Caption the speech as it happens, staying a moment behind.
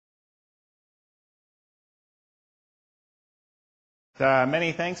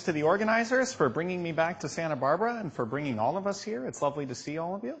Many thanks to the organizers for bringing me back to Santa Barbara and for bringing all of us here. It's lovely to see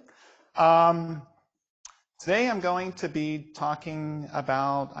all of you. Today I'm going to be talking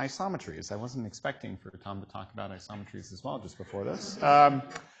about isometries. I wasn't expecting for Tom to talk about isometries as well just before this.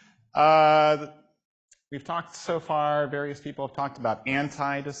 We've talked so far, various people have talked about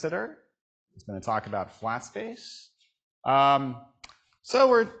anti-de Sitter. I'm going to talk about flat space. So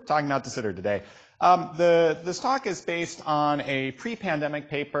we're talking about de Sitter today. This talk is based on a pre-pandemic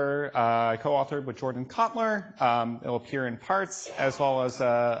paper co-authored with Jordan Kotler. It'll appear in parts, as well as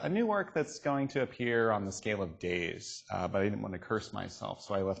a new work that's going to appear on the scale of days. But I didn't want to curse myself,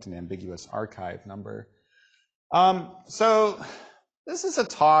 so I left an ambiguous archive number. So this is a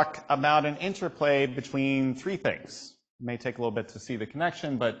talk about an interplay between three things. It may take a little bit to see the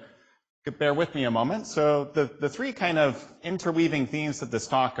connection, but bear with me a moment. So the three kind of interweaving themes of this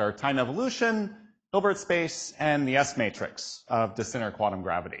talk are time evolution, Hilbert space, and the S-matrix of de Sitter quantum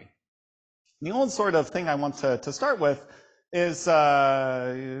gravity. The old sort of thing I want to start with is,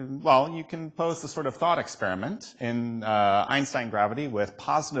 well, you can pose the sort of thought experiment in Einstein gravity with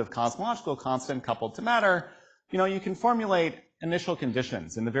positive cosmological constant coupled to matter. You know, you can formulate initial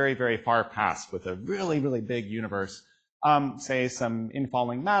conditions in the very, very far past with a really, really big universe, say some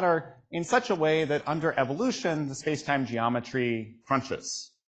infalling matter, in such a way that under evolution, the space-time geometry crunches.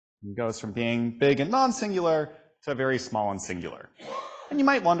 It goes from being big and non-singular to very small and singular. And you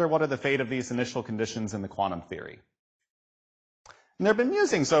might wonder, what are the fate of these initial conditions in the quantum theory? And there have been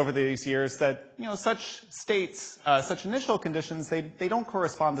musings over these years that, you know, such states, such initial conditions, they don't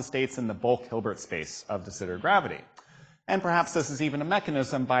correspond to states in the bulk Hilbert space of de Sitter gravity. And perhaps this is even a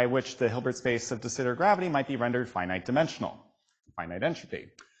mechanism by which the Hilbert space of de Sitter gravity might be rendered finite dimensional, finite entropy.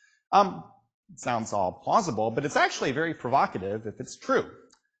 It sounds all plausible, but it's actually very provocative if it's true.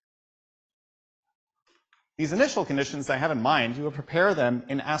 These initial conditions I have in mind, you would prepare them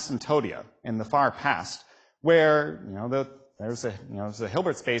in asymptotia, in the far past, where, you know, there's a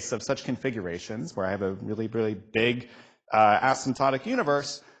Hilbert space of such configurations where I have a really, really big asymptotic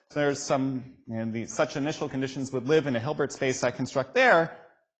universe. So there's some, you know, such initial conditions would live in a Hilbert space I construct there,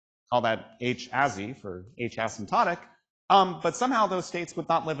 call that H-ASI for H asymptotic, but somehow those states would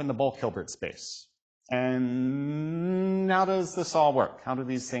not live in the bulk Hilbert space. And how does this all work? How do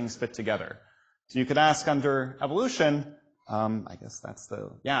these things fit together? So you could ask, under evolution, I guess that's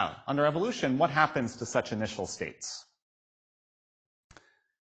under evolution, what happens to such initial states?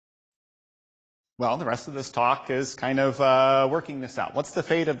 Well, the rest of this talk is kind of working this out. What's the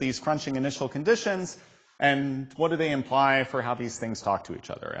fate of these crunching initial conditions, and what do they imply for how these things talk to each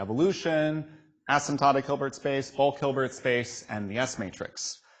other? Evolution, asymptotic Hilbert space, bulk Hilbert space, and the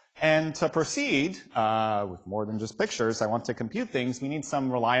S-matrix. And to proceed with more than just pictures, I want to compute things. We need some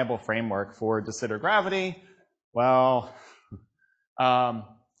reliable framework for de Sitter gravity. Well,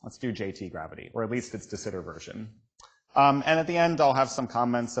 let's do JT gravity, or at least its de Sitter version. And at the end, I'll have some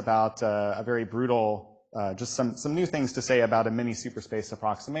comments about a very brutal, just some new things to say about a mini superspace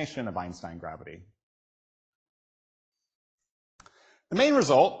approximation of Einstein gravity. The main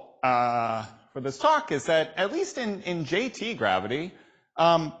result for this talk is that, at least in JT gravity,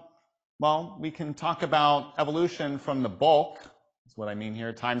 well, we can talk about evolution from the bulk, that's what I mean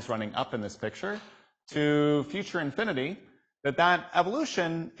here, time's running up in this picture, to future infinity, that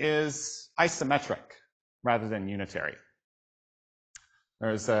evolution is isometric rather than unitary.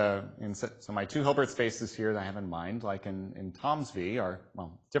 There's so my two Hilbert spaces here that I have in mind, like in Tom's V, are,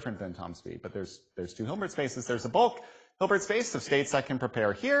 well, different than Tom's V, but there's two Hilbert spaces. There's a bulk Hilbert space of states I can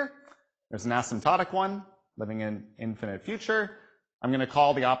prepare here. There's an asymptotic one living in infinite future. I'm going to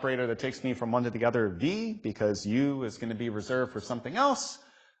call the operator that takes me from one to the other V, because U is going to be reserved for something else.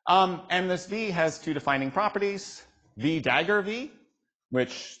 And this V has two defining properties. V dagger V,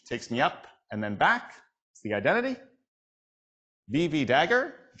 which takes me up and then back. It's the identity. V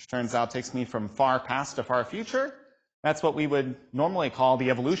dagger, which turns out takes me from far past to far future. That's what we would normally call the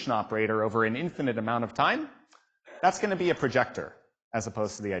evolution operator over an infinite amount of time. That's going to be a projector as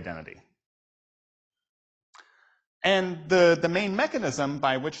opposed to the identity. And the main mechanism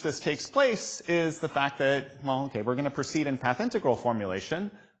by which this takes place is the fact that, well, okay, we're going to proceed in path integral formulation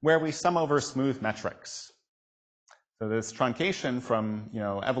where we sum over smooth metrics. So this truncation from, you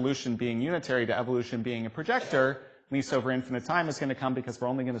know, evolution being unitary to evolution being a projector, at least over infinite time, is going to come because we're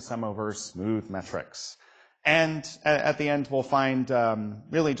only going to sum over smooth metrics. And at the end, we'll find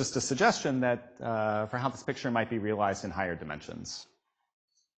really just a suggestion that for how this picture might be realized in higher dimensions.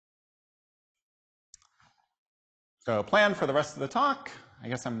 So plan for the rest of the talk. I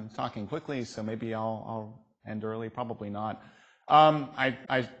guess I'm talking quickly, so maybe I'll end early, probably not.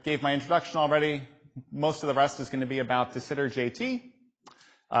 I gave my introduction already. most of the rest is going to be about de Sitter JT.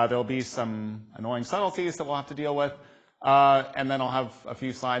 There'll be some annoying subtleties that we'll have to deal with. And then I'll have a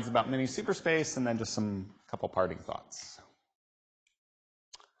few slides about mini superspace and then just couple parting thoughts.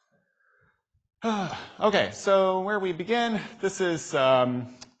 Okay, so where we begin, this is the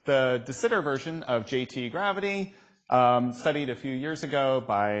de Sitter version of JT gravity, studied a few years ago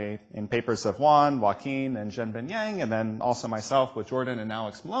in papers of Juan, Joaquin, and Zhenbin Yang, and then also myself with Jordan and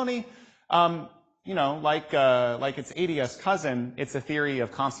Alex Maloney. You know, like its ADS cousin, it's a theory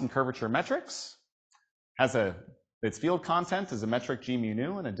of constant curvature metrics. Its field content is a metric g mu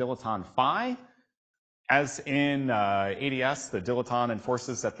nu and a dilaton phi. As in ADS, the dilaton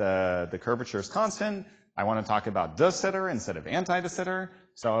enforces that the curvature is constant. I want to talk about de Sitter instead of anti-de Sitter.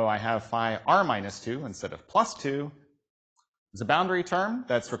 So I have phi r minus 2 instead of plus 2. There's a boundary term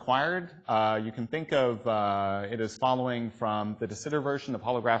that's required. You can think of it as following from the de Sitter version of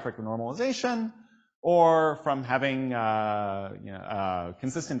holographic renormalization, or from having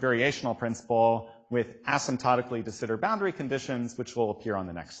consistent variational principle with asymptotically de Sitter boundary conditions, which will appear on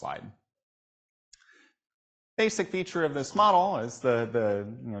the next slide. Basic feature of this model is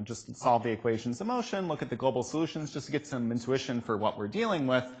just solve the equations of motion, look at the global solutions just to get some intuition for what we're dealing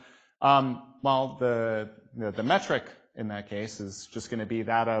with. While the metric in that case is just going to be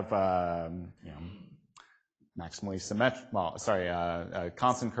that of maximally symmetric,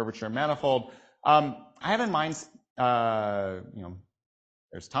 constant curvature manifold. I have in mind,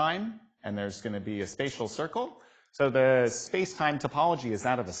 there's time and there's going to be a spatial circle. So the space-time topology is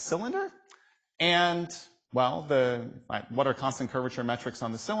that of a cylinder, and well, what are constant curvature metrics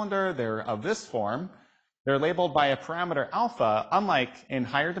on the cylinder? They're of this form. They're labeled by a parameter alpha, unlike in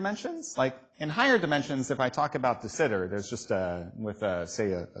higher dimensions. Like in higher dimensions, if I talk about de Sitter, there's just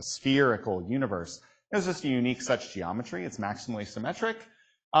say a spherical universe. There's just a unique such geometry. It's maximally symmetric.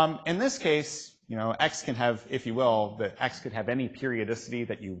 In this case, X can have, if you will, X could have any periodicity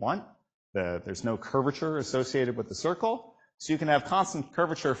that you want. There's no curvature associated with the circle. So you can have constant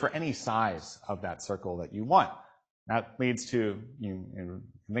curvature for any size of that circle that you want. That leads to, you can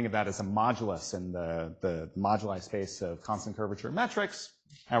think of that as a modulus in the moduli space of constant curvature metrics,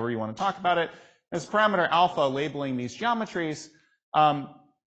 however you want to talk about it. There's parameter alpha labeling these geometries.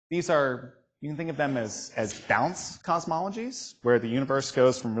 These are, you can think of them as bounce cosmologies, where the universe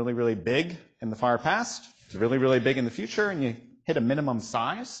goes from really, really big in the far past to really, really big in the future, and you hit a minimum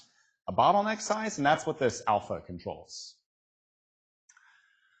size, a bottleneck size, and that's what this alpha controls.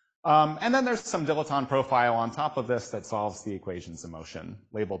 And then there's some dilaton profile on top of this that solves the equations of motion,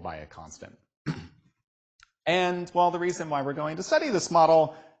 labeled by a constant. And well, the reason why we're going to study this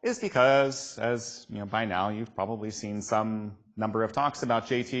model is because, as by now you've probably seen some number of talks about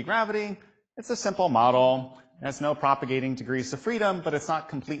JT gravity. It's a simple model. It has no propagating degrees of freedom, but it's not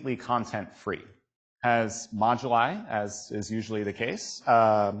completely content-free. Has moduli, as is usually the case,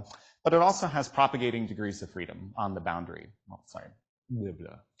 but it also has propagating degrees of freedom on the boundary. Well, sorry. Blah,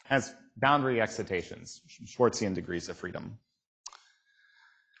 blah. Has boundary excitations, Schwarzian degrees of freedom.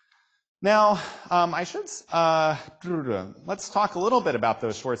 Now, let's talk a little bit about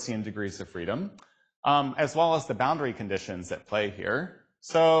those Schwarzian degrees of freedom, as well as the boundary conditions at play here.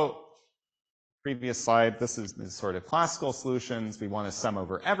 So, previous slide, this is sort of classical solutions. We want to sum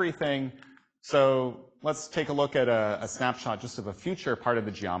over everything. So let's take a look at a snapshot just of a future part of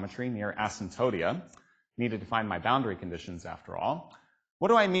the geometry near asymptotia. Needed to find my boundary conditions after all. What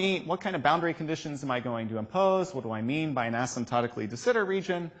do I mean? What kind of boundary conditions am I going to impose? What do I mean by an asymptotically de Sitter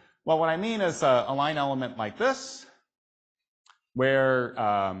region? Well, what I mean is a line element like this, where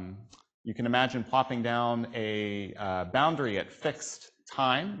you can imagine plopping down a boundary at fixed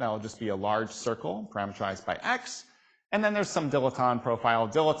time. That'll just be a large circle parameterized by x. And then there's some dilaton profile.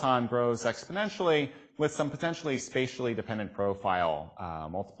 Dilaton grows exponentially with some potentially spatially dependent profile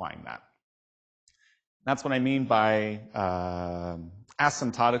multiplying that. That's what I mean by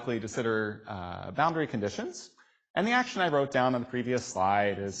asymptotically de Sitter boundary conditions. And the action I wrote down on the previous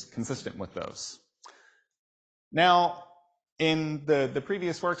slide is consistent with those. Now, in the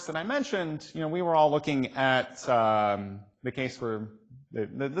previous works that I mentioned, we were all looking at the case where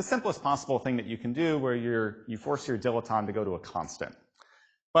the simplest possible thing that you can do where you force your dilaton to go to a constant.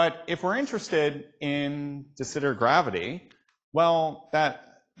 But if we're interested in de Sitter gravity, well,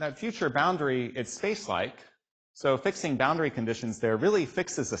 that future boundary, it's space-like. So fixing boundary conditions there really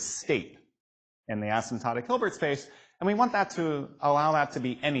fixes a state in the asymptotic Hilbert space, and we want that to allow that to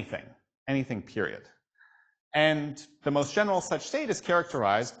be anything period. And the most general such state is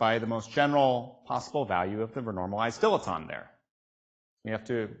characterized by the most general possible value of the renormalized dilaton there. We have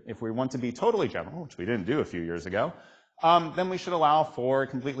to, if we want to be totally general, which we didn't do a few years ago, then we should allow for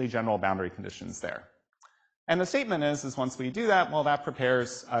completely general boundary conditions there. And the statement is once we do that, well, that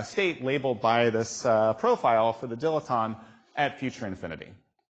prepares a state labeled by this profile for the dilaton at future infinity.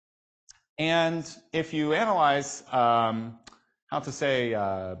 And if you analyze how to say,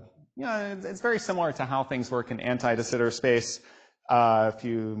 you know, it's very similar to how things work in anti-de Sitter space.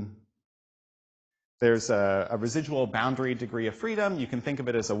 There's a residual boundary degree of freedom. You can think of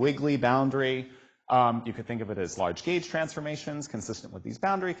it as a wiggly boundary. You could think of it as large gauge transformations consistent with these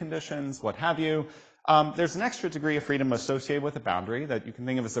boundary conditions, what have you. There's an extra degree of freedom associated with a boundary that you can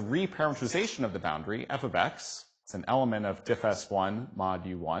think of as a reparameterization of the boundary, f of x. It's an element of diff S1 mod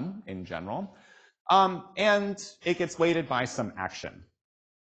U1 in general. And it gets weighted by some action.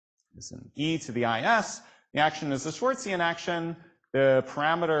 It's an e to the is. The action is a Schwarzian action. The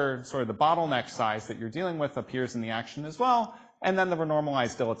parameter, sort of the bottleneck size that you're dealing with, appears in the action as well. And then the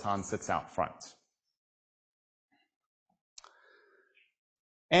renormalized dilaton sits out front.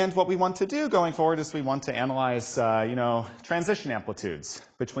 And what we want to do going forward is we want to analyze, you know, transition amplitudes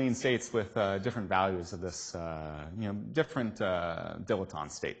between states with different values of this, you know, different dilaton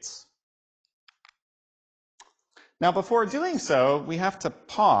states. Now, before doing so, we have to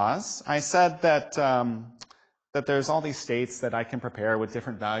pause. I said that that there's all these states that I can prepare with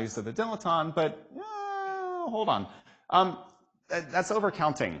different values of the dilaton, but hold on. That's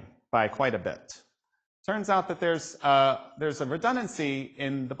overcounting by quite a bit. Turns out that there's a redundancy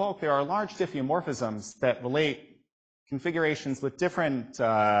in the bulk. There are large diffeomorphisms that relate configurations with different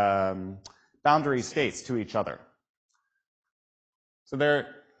boundary states to each other. So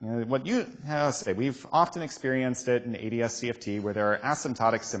we've often experienced it in ADS CFT where there are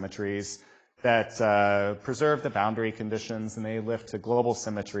asymptotic symmetries that preserve the boundary conditions and they lift to global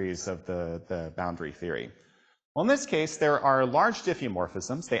symmetries of the boundary theory. Well, in this case, there are large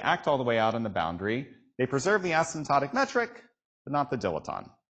diffeomorphisms. They act all the way out on the boundary. They preserve the asymptotic metric, but not the dilaton.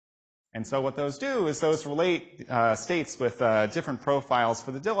 And so what those do is those relate states with different profiles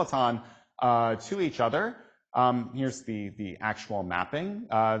for the dilaton to each other. Here's the actual mapping.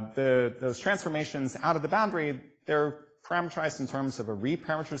 Those transformations out of the boundary, they're parameterized in terms of a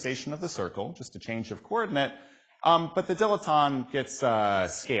reparameterization of the circle, just a change of coordinate, but the dilaton gets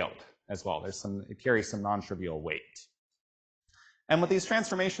scaled as well. It carries some non-trivial weight. And what these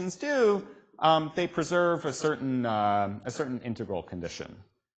transformations do, they preserve a certain integral condition,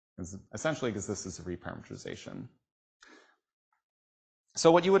 essentially because this is a reparameterization.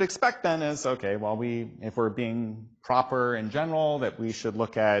 So what you would expect then is, okay, well, if we're being proper in general, that we should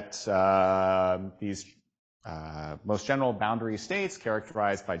look at these most general boundary states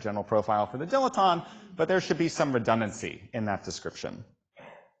characterized by general profile for the dilaton, but there should be some redundancy in that description.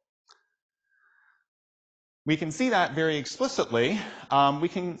 We can see that very explicitly.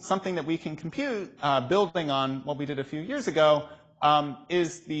 Something that we can compute, building on what we did a few years ago,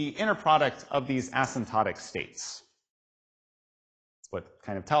 is the inner product of these asymptotic states. It's what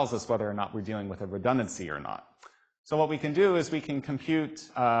kind of tells us whether or not we're dealing with a redundancy or not. So what we can do is we can compute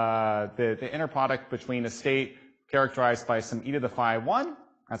the inner product between a state characterized by some e to the phi 1,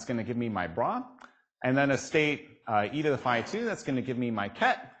 that's going to give me my bra, and then a state e to the phi 2, that's going to give me my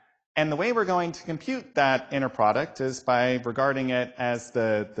ket. And the way we're going to compute that inner product is by regarding it as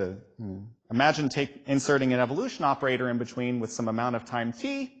imagine inserting an evolution operator in between with some amount of time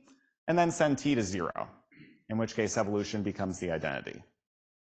t, and then send t to 0, in which case evolution becomes the identity.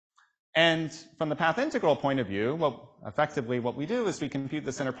 And from the path integral point of view, well, effectively what we do is we compute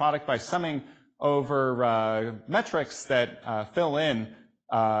this inner product by summing over metrics that fill in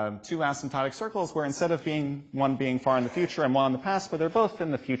two asymptotic circles where instead of one being far in the future and one in the past, but they're both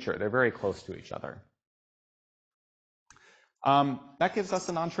in the future. They're very close to each other. That gives us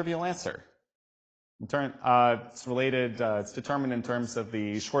a non-trivial answer. It's related, it's determined in terms of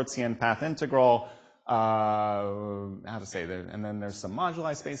the Schwarzian path integral, and then there's some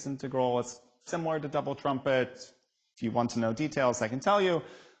moduli space integral. It's similar to double trumpet. If you want to know details, I can tell you.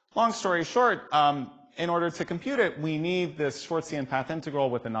 Long story short, in order to compute it, we need this Schwarzian path integral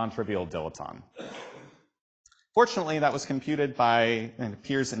with a non-trivial dilaton. Fortunately, that was computed and it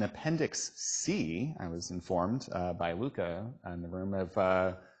appears in Appendix C, I was informed by Luca in the room of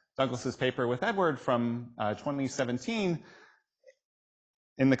Douglas's paper with Edward from 2017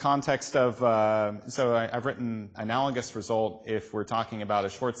 in the context of, so I've written analogous result if we're talking about a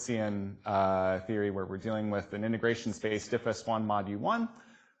Schwarzian theory where we're dealing with an integration space diff S1 mod U1.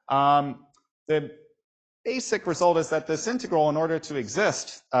 The basic result is that this integral, in order to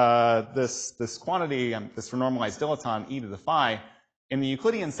exist, this quantity, this renormalized dilaton e to the phi, in the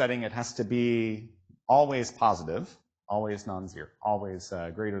Euclidean setting, it has to be always positive, always non-zero, always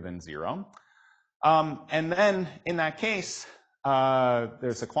greater than 0. And then in that case,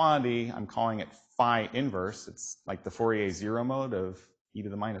 there's a quantity, I'm calling it phi inverse. It's like the Fourier zero mode of e to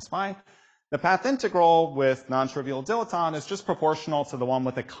the minus phi. The path integral with non-trivial dilaton is just proportional to the one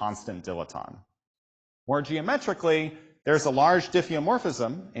with a constant dilaton. More geometrically, there's a large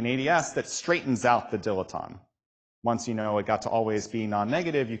diffeomorphism in ADS that straightens out the dilaton. Once you know it got to always be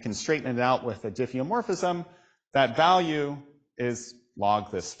non-negative, you can straighten it out with a diffeomorphism. That value is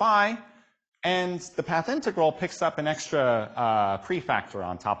log this phi, and the path integral picks up an extra prefactor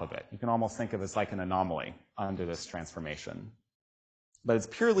on top of it. You can almost think of it as like an anomaly under this transformation. But it's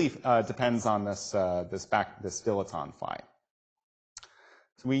purely depends on this dilaton phi.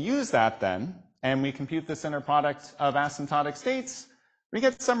 So we use that then, and we compute this inner product of asymptotic states. We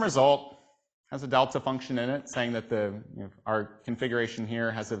get some result, has a delta function in it, saying that our configuration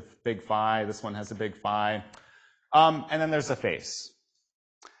here has a big phi, this one has a big phi, and then there's a phase.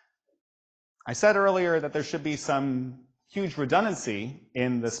 I said earlier that there should be some huge redundancy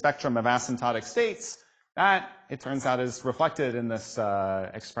in the spectrum of asymptotic states. That, it turns out, is reflected in this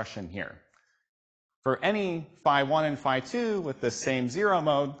expression here. For any phi 1 and phi 2 with the same zero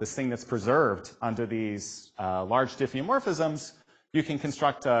mode, this thing that's preserved under these large diffeomorphisms, you can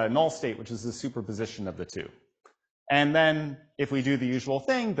construct a null state, which is the superposition of the two. And then, if we do the usual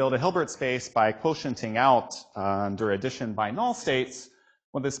thing, build a Hilbert space by quotienting out under addition by null states,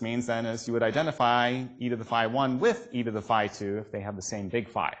 what this means then is you would identify e to the phi 1 with e to the phi 2 if they have the same big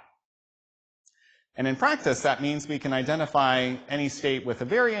phi. And in practice, that means we can identify any state with a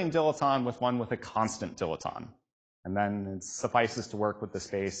varying dilaton with one with a constant dilaton. And then it suffices to work with the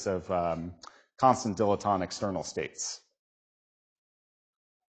space of constant dilaton external states.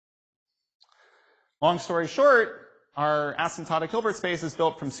 Long story short, our asymptotic Hilbert space is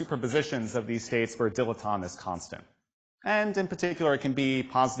built from superpositions of these states where dilaton is constant. And in particular, it can be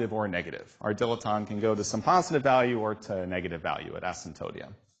positive or negative. Our dilaton can go to some positive value or to negative value at asymptotia.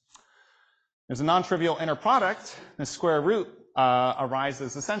 There's a non-trivial inner product. The square root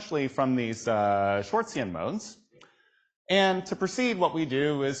arises essentially from these Schwarzian modes. And to proceed, what we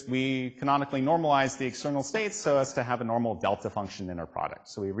do is we canonically normalize the external states so as to have a normal delta function inner product.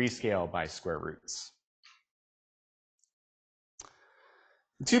 So we rescale by square roots.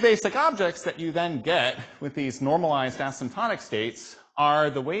 The two basic objects that you then get with these normalized asymptotic states are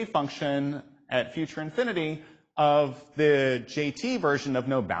the wave function at future infinity of the JT version of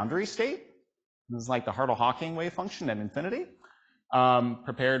no boundary state. This is like the Hartle-Hawking wave function at infinity,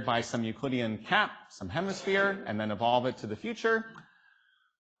 prepared by some Euclidean cap, some hemisphere, and then evolve it to the future.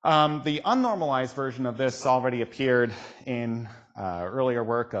 The unnormalized version of this already appeared in earlier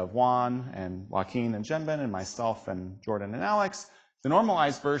work of Juan and Joaquin and Jenben and myself and Jordan and Alex. The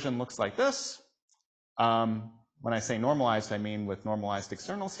normalized version looks like this. When I say normalized, I mean with normalized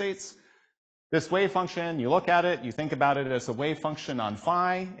external states. This wave function, you look at it, you think about it as a wave function on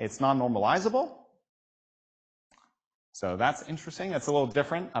phi. It's non-normalizable. So that's interesting. That's a little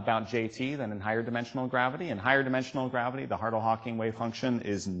different about JT than in higher dimensional gravity. In higher dimensional gravity, the Hartle-Hawking wave function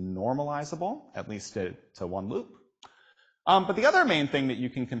is normalizable, at least to one loop. But the other main thing that you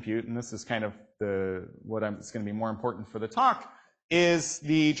can compute, and this is kind of it's going to be more important for the talk, is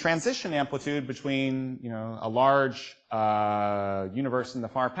the transition amplitude between a large universe in the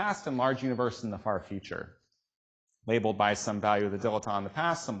far past and large universe in the far future, labeled by some value of the dilaton in the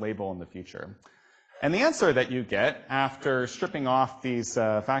past, some label in the future. And the answer that you get after stripping off these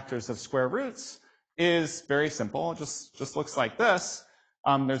factors of square roots is very simple. It just looks like this.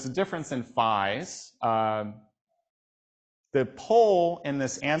 There's a difference in phi's. The pole in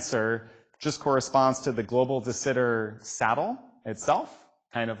this answer just corresponds to the global de Sitter saddle itself,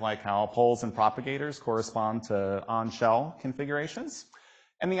 kind of like how poles and propagators correspond to on-shell configurations.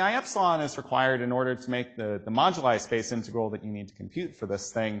 And the I epsilon is required in order to make the moduli space integral that you need to compute for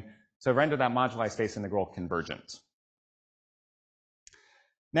this thing to render that moduli space integral convergent.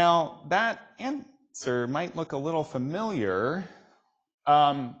 Now, that answer might look a little familiar.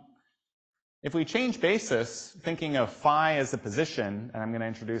 If we change basis, thinking of phi as a position, and I'm going to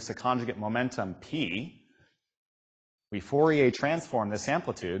introduce a conjugate momentum p, we Fourier transform this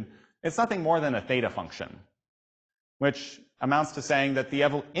amplitude, it's nothing more than a theta function, which amounts to saying that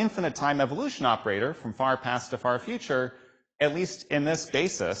the infinite time evolution operator from far past to far future, at least in this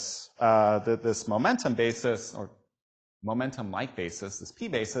basis, this momentum basis, or momentum-like basis, this p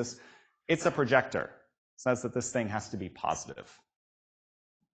basis, it's a projector. It says that this thing has to be positive.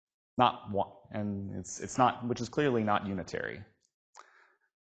 Not one, and it's not, which is clearly not unitary.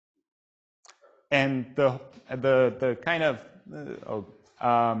 And the kind of,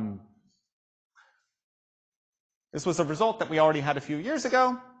 this was a result that we already had a few years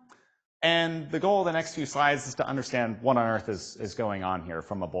ago. And the goal of the next few slides is to understand what on earth is going on here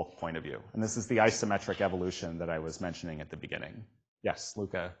from a bulk point of view. And this is the isometric evolution that I was mentioning at the beginning. Yes,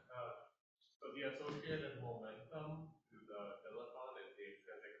 Luca? So the associated momentum to the dilaton is the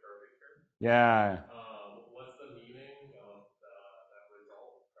extrinsic curvature. Yeah. What's the meaning of that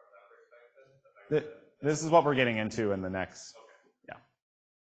result from that perspective? This is what we're getting into in the next. Okay.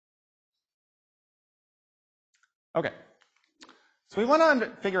 Yeah. Okay. So we want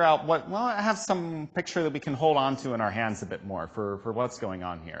to figure out I have some picture that we can hold on to in our hands a bit more for what's going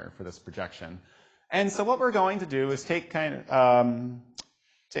on here for this projection. And so what we're going to do is take quantize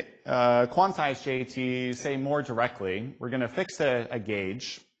JT, say more directly. We're going to fix a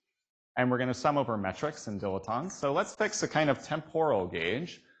gauge, and we're going to sum over metrics and dilatons. So let's fix a kind of temporal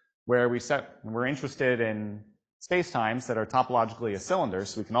gauge where we're interested in spacetimes that are topologically a cylinder,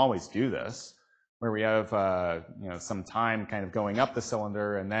 so we can always do this, where we have some time kind of going up the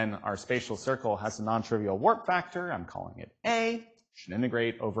cylinder, and then our spatial circle has a non-trivial warp factor. I'm calling it A. Should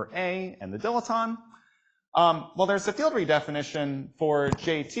integrate over A and the dilaton. Well, there's a field redefinition for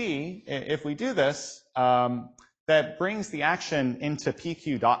JT, if we do this, that brings the action into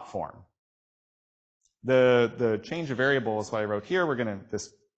PQ dot form. The change of variable is what I wrote here. This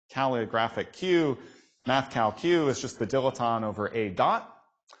calligraphic Q, math cal Q is just the dilaton over A dot.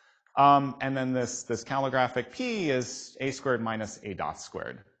 And then this calligraphic P is A squared minus A dot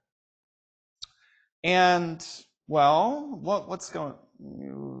squared. And, well, what's going,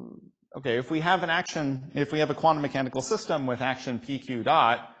 okay, if we have a quantum mechanical system with action PQ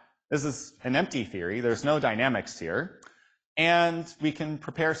dot, this is an empty theory. There's no dynamics here. And we can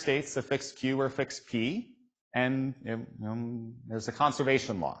prepare states of fixed Q or fixed P, and there's a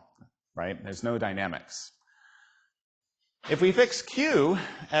conservation law, right? There's no dynamics. If we fix Q,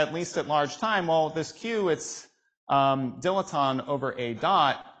 at least at large time, well, this Q, it's dilaton over A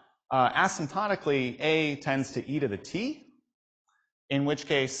dot. Asymptotically, A tends to e to the t, in which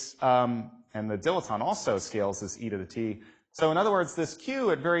case, and the dilaton also scales as e to the t. So in other words, this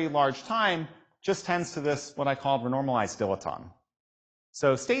Q at very large time just tends to this, what I call renormalized dilaton.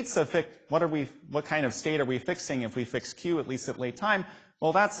 So states of what kind of state are we fixing if we fix Q, at least at late time?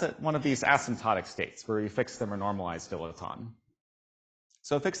 Well, that's one of these asymptotic states where we fix the renormalized dilaton.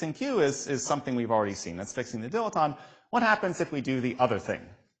 So fixing Q is something we've already seen. That's fixing the dilaton. What happens if we do the other thing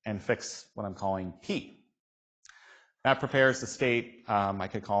and fix what I'm calling P? That prepares the state, I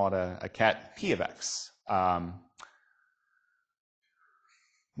could call it a ket P of x.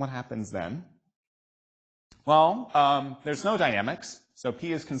 What happens then? Well, there's no dynamics, so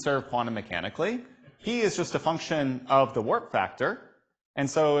P is conserved quantum mechanically. P is just a function of the warp factor. And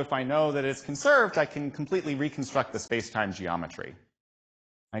so if I know that it's conserved, I can completely reconstruct the space-time geometry.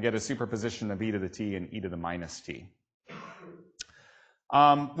 I get a superposition of e to the t and e to the minus t.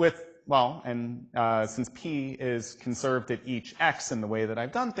 Since P is conserved at each x in the way that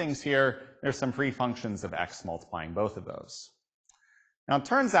I've done things here, there's some free functions of x multiplying both of those. Now, it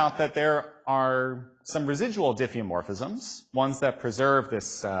turns out that there are some residual diffeomorphisms, ones that preserve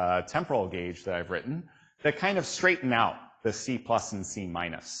this temporal gauge that I've written, that kind of straighten out the C plus and C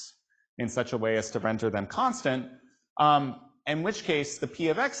minus in such a way as to render them constant, in which case the P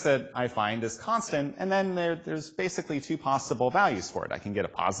of x that I find is constant, and then there's basically two possible values for it. I can get a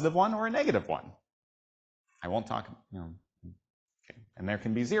positive one or a negative one. I won't talk, okay. And there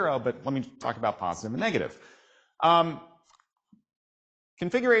can be zero, but let me talk about positive and negative.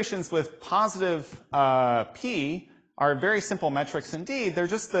 Configurations with positive P are very simple metrics indeed. They're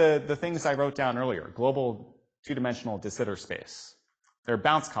just the things I wrote down earlier, global two-dimensional de Sitter space. They're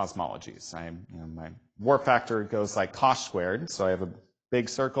bounce cosmologies. My warp factor goes like cosh squared, so I have a big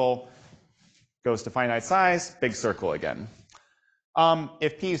circle, goes to finite size, big circle again.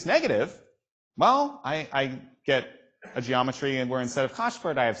 If P is negative, well, I get a geometry where instead of cosh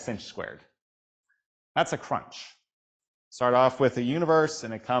squared, I have sinh squared. That's a crunch. Start off with a universe,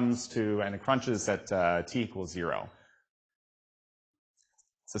 and it crunches at t equals 0.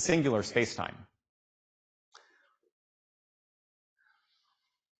 It's a singular spacetime.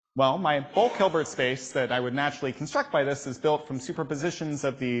 Well, my bulk Hilbert space that I would naturally construct by this is built from superpositions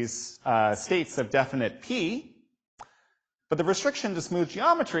of these states of definite P. But the restriction to smooth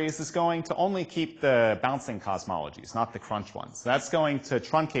geometries is going to only keep the bouncing cosmologies, not the crunch ones. That's going to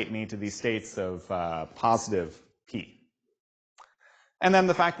truncate me to these states of positive P. And then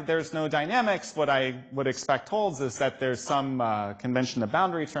the fact that there's no dynamics, what I would expect holds is that there's some convention of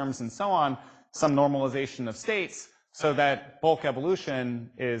boundary terms and so on, some normalization of states, so that bulk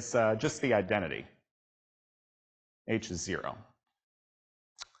evolution is just the identity. H is 0.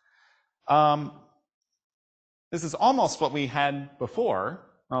 This is almost what we had before,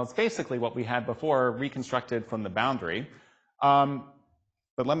 Well, it's basically what we had before reconstructed from the boundary.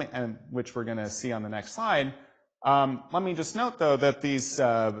 But let me, which we're going to see on the next slide. Let me just note, though, that these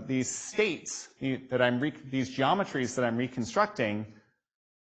states that these geometries that I'm reconstructing,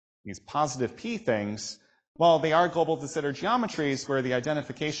 these positive p things, well, they are global de Sitter geometries where the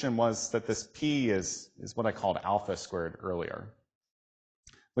identification was that this p is what I called alpha squared earlier,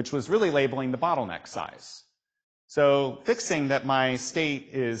 which was really labeling the bottleneck size. So fixing that my state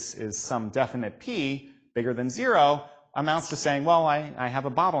is some definite p bigger than 0 amounts to saying, well, I have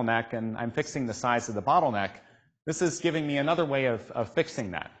a bottleneck and I'm fixing the size of the bottleneck. This is giving me another way of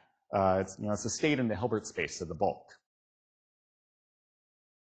fixing that. It's a state in the Hilbert space of the bulk.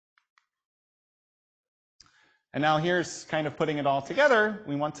 And now here's kind of putting it all together.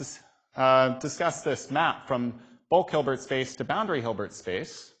 We want to discuss this map from bulk Hilbert space to boundary Hilbert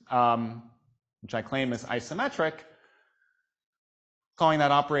space, which I claim is isometric. Calling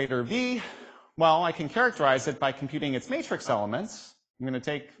that operator V, well, I can characterize it by computing its matrix elements. I'm going to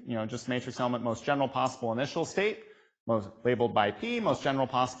take, just matrix element most general possible initial state, labeled by P, most general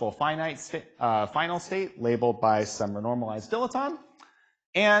possible finite state, final state, labeled by some renormalized dilaton.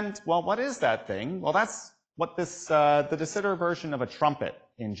 And, well, what is that thing? Well, that's what this, the de Sitter version of a trumpet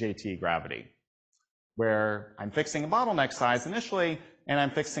in JT gravity, where I'm fixing a bottleneck size initially, and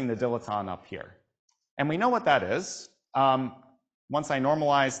I'm fixing the dilaton up here. And we know what that is. Once I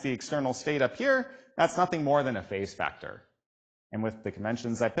normalize the external state up here, that's nothing more than a phase factor. And with the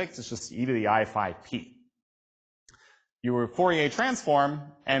conventions I picked, it's just e to the I phi p. You Fourier transform,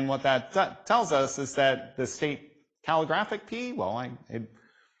 and what that tells us is that the state calligraphic p, well, it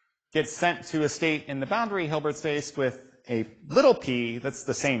gets sent to a state in the boundary Hilbert space with a little p that's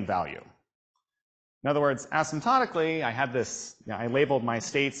the same value. In other words, asymptotically, I had this, I labeled my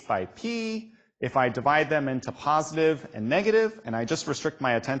states by p. If I divide them into positive and negative, and I just restrict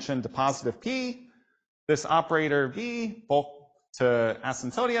my attention to positive p, this operator v, bulk to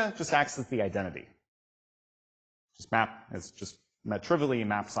asymptotia, just acts as the identity. Just trivially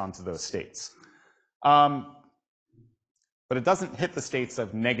maps onto those states. But it doesn't hit the states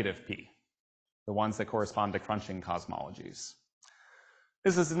of negative p, the ones that correspond to crunching cosmologies.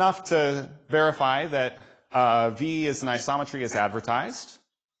 This is enough to verify that V is an isometry as advertised.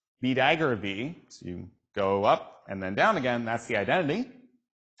 V dagger V, so you go up and then down again, that's the identity.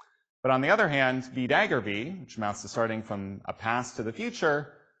 But on the other hand, V dagger V, which amounts to starting from a past to the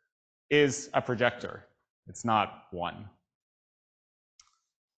future, is a projector. It's not 1.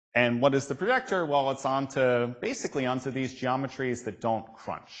 And what is the projector? Well, it's basically onto these geometries that don't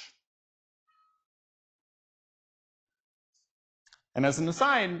crunch. And as an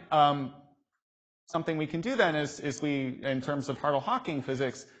aside, something we can do then is we, in terms of Hartle-Hawking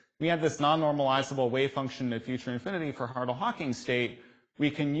physics, we have this non-normalizable wave function at future infinity for Hartle-Hawking state. We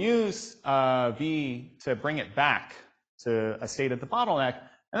can use V to bring it back to a state at the bottleneck.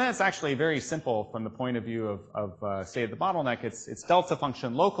 And then it's actually very simple from the point of view of state at the bottleneck. It's delta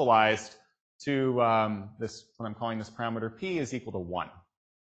function localized to this, what I'm calling this parameter P is equal to 1.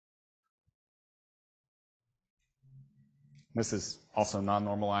 This is also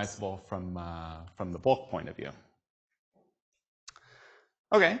non-normalizable from the bulk point of view.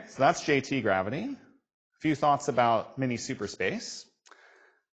 Okay, so that's JT gravity. A few thoughts about mini superspace.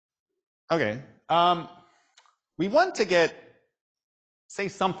 Okay, we want to say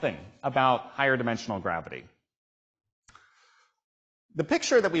something about higher dimensional gravity. The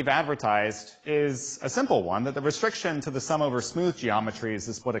picture that we've advertised is a simple one, that the restriction to the sum over smooth geometries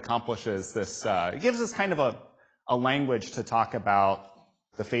is what accomplishes this. It gives us kind of a language to talk about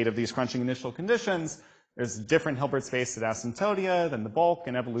the fate of these crunching initial conditions. There's a different Hilbert space at asymptotia than the bulk,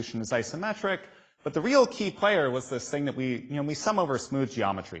 and evolution is isometric. But the real key player was this thing that we sum over smooth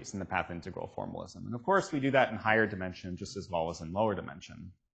geometries in the path integral formalism. And of course, we do that in higher dimension just as well as in lower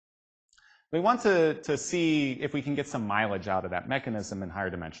dimension. We want to see if we can get some mileage out of that mechanism in higher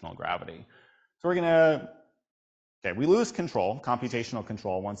dimensional gravity. So we're going to, we lose control, computational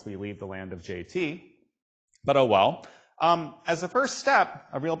control, once we leave the land of JT. But oh well. As a first step,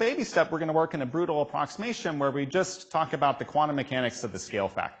 a real baby step, we're going to work in a brutal approximation where we just talk about the quantum mechanics of the scale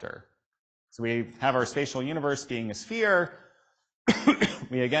factor. So we have our spatial universe being a sphere.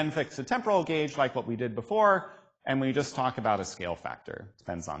 We again fix a temporal gauge like what we did before, and we just talk about a scale factor.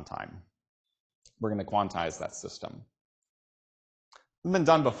 Depends on time. We're going to quantize that system. It's been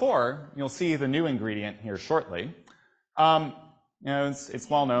done before. You'll see the new ingredient here shortly. It's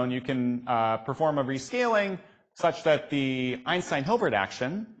well known. You can perform a rescaling such that the Einstein-Hilbert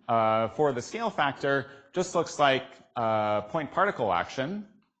action for the scale factor just looks like point particle action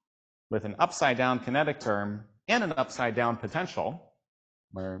with an upside down kinetic term and an upside down potential.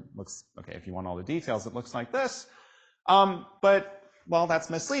 where it looks, okay, if you want all the details, it looks like this. But, well, that's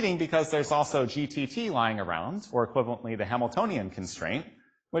misleading because there's also GTT lying around, or equivalently the Hamiltonian constraint,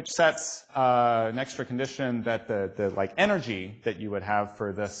 which sets an extra condition that the like energy that you would have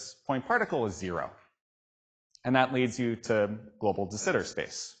for this point particle is 0. And that leads you to global de Sitter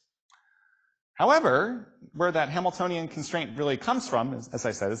space. However, where that Hamiltonian constraint really comes from, as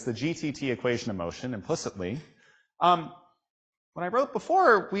I said, is the GTT equation of motion implicitly. What I wrote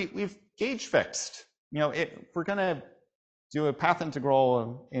before, we've gauge fixed. You know, if we're going to do a path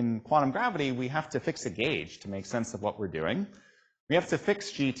integral in quantum gravity, we have to fix a gauge to make sense of what we're doing. We have to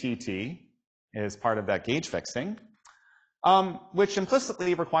fix GTT as part of that gauge fixing, which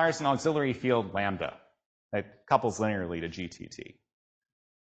implicitly requires an auxiliary field lambda that couples linearly to GTT.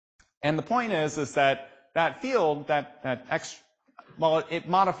 And the point is that that field, well, it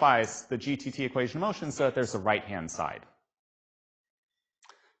modifies the GTT equation of motion so that there's a right-hand side.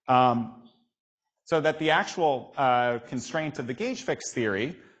 So that the actual constraint of the gauge fix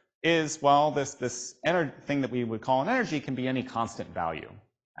theory is, well, this thing that we would call an energy can be any constant value,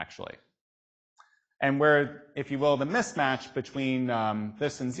 actually. And where, if you will, the mismatch between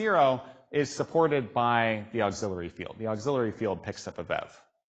this and 0 is supported by the auxiliary field. The auxiliary field picks up a VEV.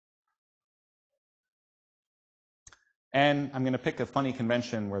 And I'm going to pick a funny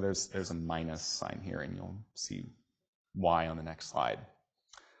convention where there's a minus sign here, and you'll see why on the next slide.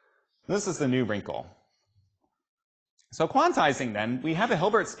 This is the new wrinkle. So quantizing then, we have a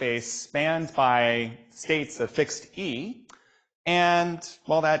Hilbert space spanned by states of fixed E, and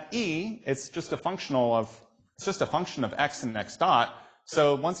well, that E, it's just a function of x and x dot.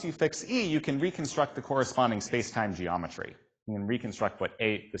 So once you fix E, you can reconstruct the corresponding space-time geometry. You can reconstruct what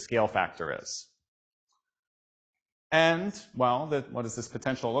the scale factor is. And well, what does this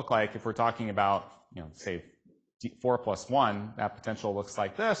potential look like if we're talking about, you know, say 4 plus 1? That potential looks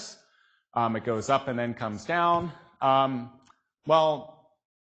like this. It goes up and then comes down. Well,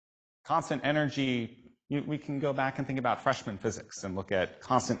 constant energy, we can go back and think about freshman physics and look at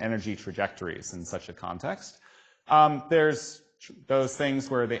constant energy trajectories in such a context. There's those things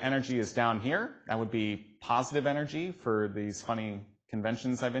where the energy is down here. That would be positive energy for these funny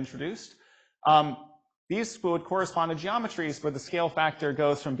conventions I've introduced. These would correspond to geometries where the scale factor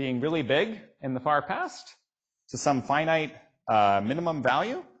goes from being really big in the far past to some finite minimum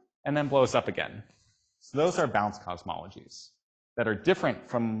value and then blows up again. So those are bounce cosmologies that are different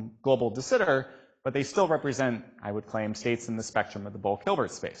from global de Sitter, but they still represent, I would claim, states in the spectrum of the bulk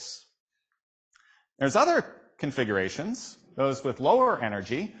Hilbert space. There's other configurations, those with lower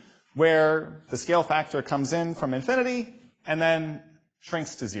energy, where the scale factor comes in from infinity and then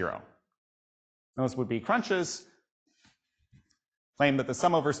shrinks to 0. Those would be crunches. Claim that the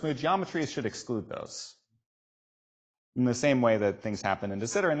sum over smooth geometries should exclude those, in the same way that things happen in de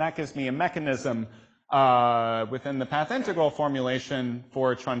Sitter, and that gives me a mechanism within the path integral formulation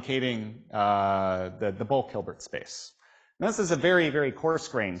for truncating the bulk Hilbert space. And this is a very, very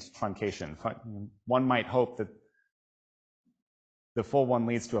coarse-grained truncation. One might hope that the full one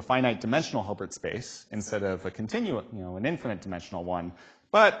leads to a finite dimensional Hilbert space instead of a continuous, an infinite dimensional one,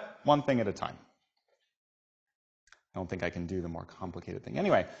 but one thing at a time. I don't think I can do the more complicated thing.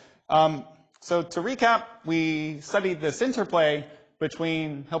 Anyway, so to recap, we studied this interplay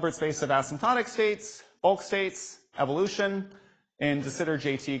between Hilbert space of asymptotic states, bulk states, evolution, in de Sitter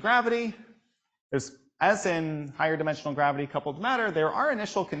JT gravity. There's, as in higher dimensional gravity coupled matter, there are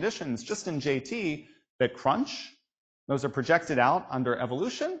initial conditions just in JT that crunch. Those are projected out under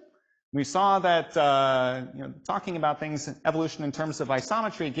evolution. We saw that talking about things, evolution in terms of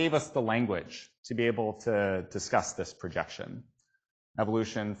isometry, gave us the language to be able to discuss this projection.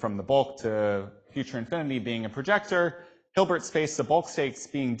 Evolution from the bulk to future infinity being a projector, Hilbert space of bulk states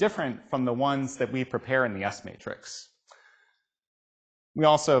being different from the ones that we prepare in the S-matrix. We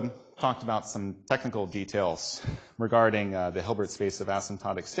also talked about some technical details regarding the Hilbert space of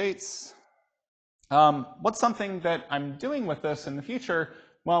asymptotic states. What's something that I'm doing with this in the future?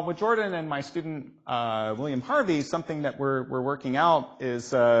 Well, with Jordan and my student William Harvey, something that we're working out is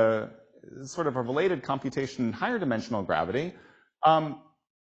sort of a related computation in higher dimensional gravity.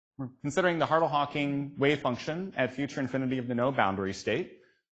 We're considering the Hartle-Hawking wave function at future infinity of the no boundary state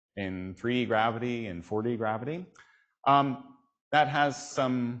in 3D gravity and 4D gravity. That has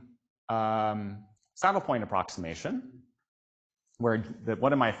some saddle point approximation, where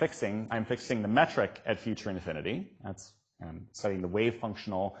what am I fixing? I'm fixing the metric at future infinity. I'm studying the wave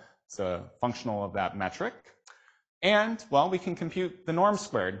functional. It's a functional of that metric. And, well, we can compute the norm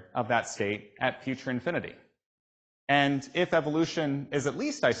squared of that state at future infinity. And if evolution is at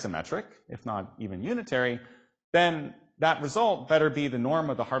least isometric, if not even unitary, then that result better be the norm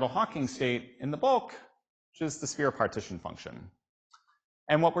of the Hartle-Hawking state in the bulk, which is the sphere partition function.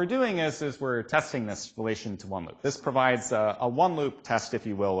 And what we're doing is we're testing this relation to one loop. This provides a one-loop test, if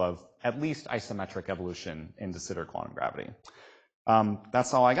you will, of at least isometric evolution in de Sitter quantum gravity.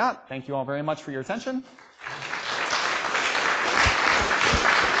 That's all I got. Thank you all very much for your attention.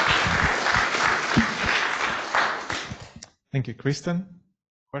 Thank you, Kristan.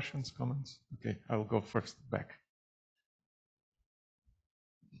 Questions, comments? Okay, I will go first back.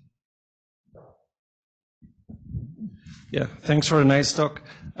 Yeah, thanks for a nice talk.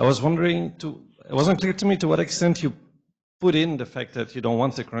 I was wondering, it wasn't clear to me to what extent you put in the fact that you don't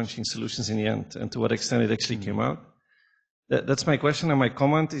want the crunching solutions in the end, and to what extent it actually came out. That's my question, and my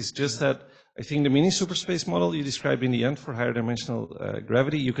comment is just that I think the mini superspace model you described in the end for higher dimensional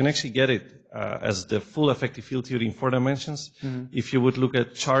gravity, you can actually get it as the full effective field theory in 4 dimensions. If you would look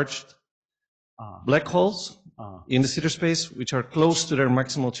at charged black holes in the Sitter space, which are close to their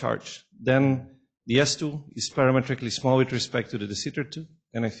maximal charge, then the S2 is parametrically small with respect to the de Sitter 2,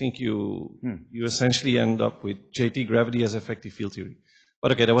 and I think you essentially end up with JT gravity as effective field theory.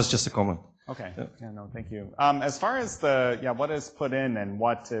 But okay, that was just a comment. Okay. Yeah, no, thank you. As far as the what is put in and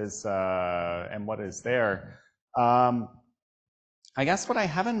what is there, I guess what I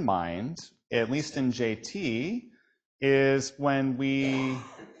have in mind, at least in JT, is when we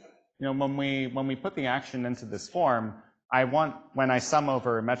put the action into this form, when I sum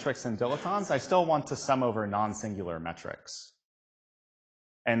over metrics and dilitons, I still want to sum over non-singular metrics.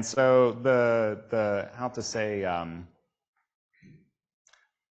 And so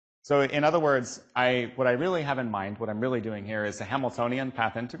so in other words, what I really have in mind, what I'm really doing here is a Hamiltonian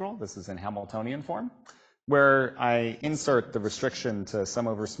path integral. This is in Hamiltonian form, where I insert the restriction to sum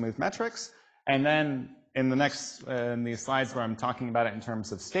over smooth metrics, and then in these slides where I'm talking about it in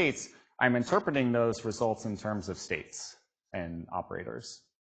terms of states, I'm interpreting those results in terms of states and operators.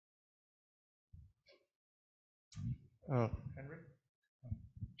 Henry?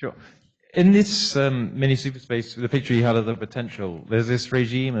 Sure. In this mini superspace, the picture you had of the potential, there's this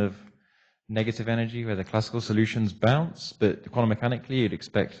regime of negative energy where the classical solutions bounce, but quantum mechanically you'd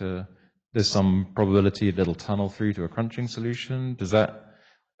expect there's some probability that it'll tunnel through to a crunching solution. Does that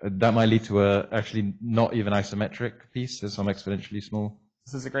might lead to a actually not even isometric piece, there's some exponentially small?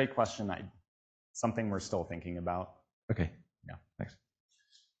 This is a great question. Something we're still thinking about. Okay. Yeah. Thanks.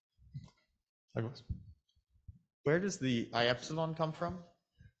 Where does the I epsilon come from?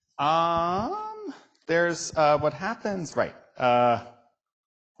 There's what happens, right.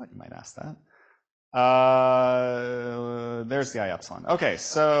 What you might ask that. There's the I epsilon. Okay,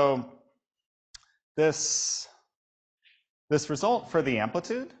 so this result for the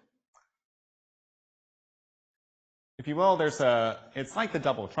amplitude, if you will, it's like the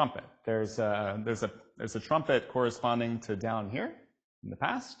double trumpet. There's a trumpet corresponding to down here in the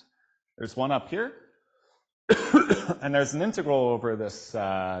past. There's one up here. And there's an integral over this,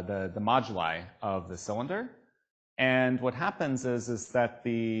 the moduli of the cylinder. And what happens is that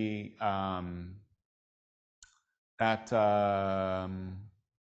let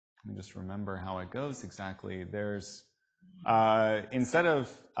me just remember how it goes exactly. There's, instead of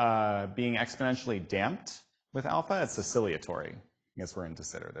being exponentially damped with alpha, it's oscillatory. I guess we're in de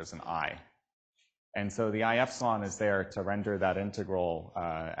Sitter. There's an I. And so the I epsilon is there to render that integral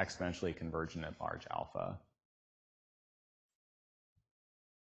exponentially convergent at large alpha.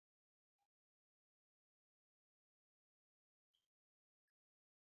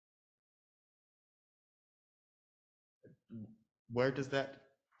 Where does that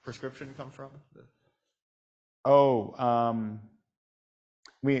prescription come from?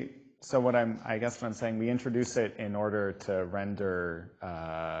 I guess what I'm saying, we introduce it in order to render,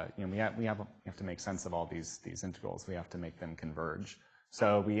 we have to make sense of all these integrals. We have to make them converge.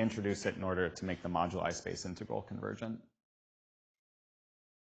 So we introduce it in order to make the moduli space integral convergent.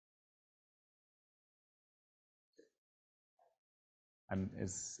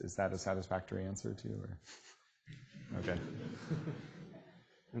 Is that a satisfactory answer to you? Or? Okay.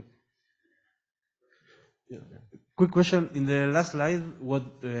 Yeah. Quick question. In the last slide, what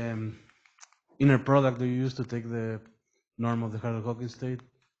inner product do you use to take the norm of the Hartle-Hawking state?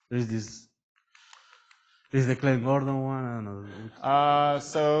 There's the Klein-Gordon one. I don't know.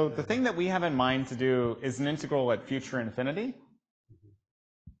 So the thing that we have in mind to do is an integral at future infinity,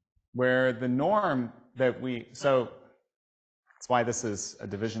 where the norm that so that's why this is a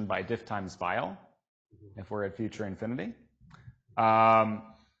division by diff times Weil, if we're at future infinity.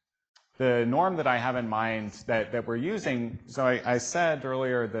 The norm that I have in mind that we're using, so I said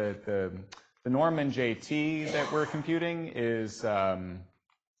earlier that the norm in JT that we're computing is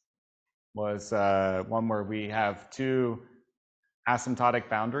was one where we have two asymptotic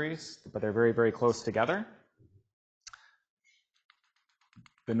boundaries, but they're very, very close together.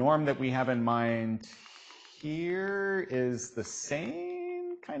 The norm that we have in mind here is the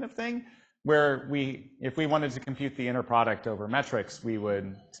same kind of thing, where if we wanted to compute the inner product over metrics, we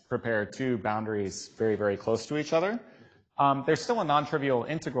would prepare two boundaries very, very close to each other. There's still a non-trivial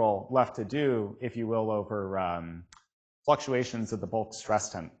integral left to do, if you will, over fluctuations of the bulk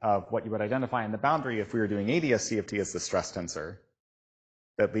stress of what you would identify in the boundary if we were doing ADS CFT as the stress tensor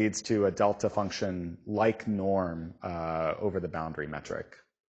that leads to a delta function like norm over the boundary metric.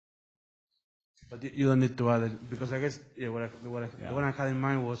 But you don't need to add it, because I guess the one I had in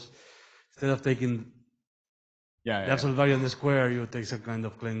mind was, instead of taking the absolute value in the square, you take some kind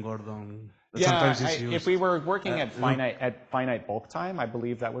of Klein-Gordon. If we were working at finite bulk time, I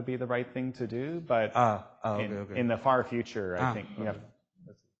believe that would be the right thing to do. But in the far future, I think. Okay.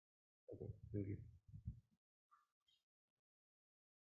 Thank you.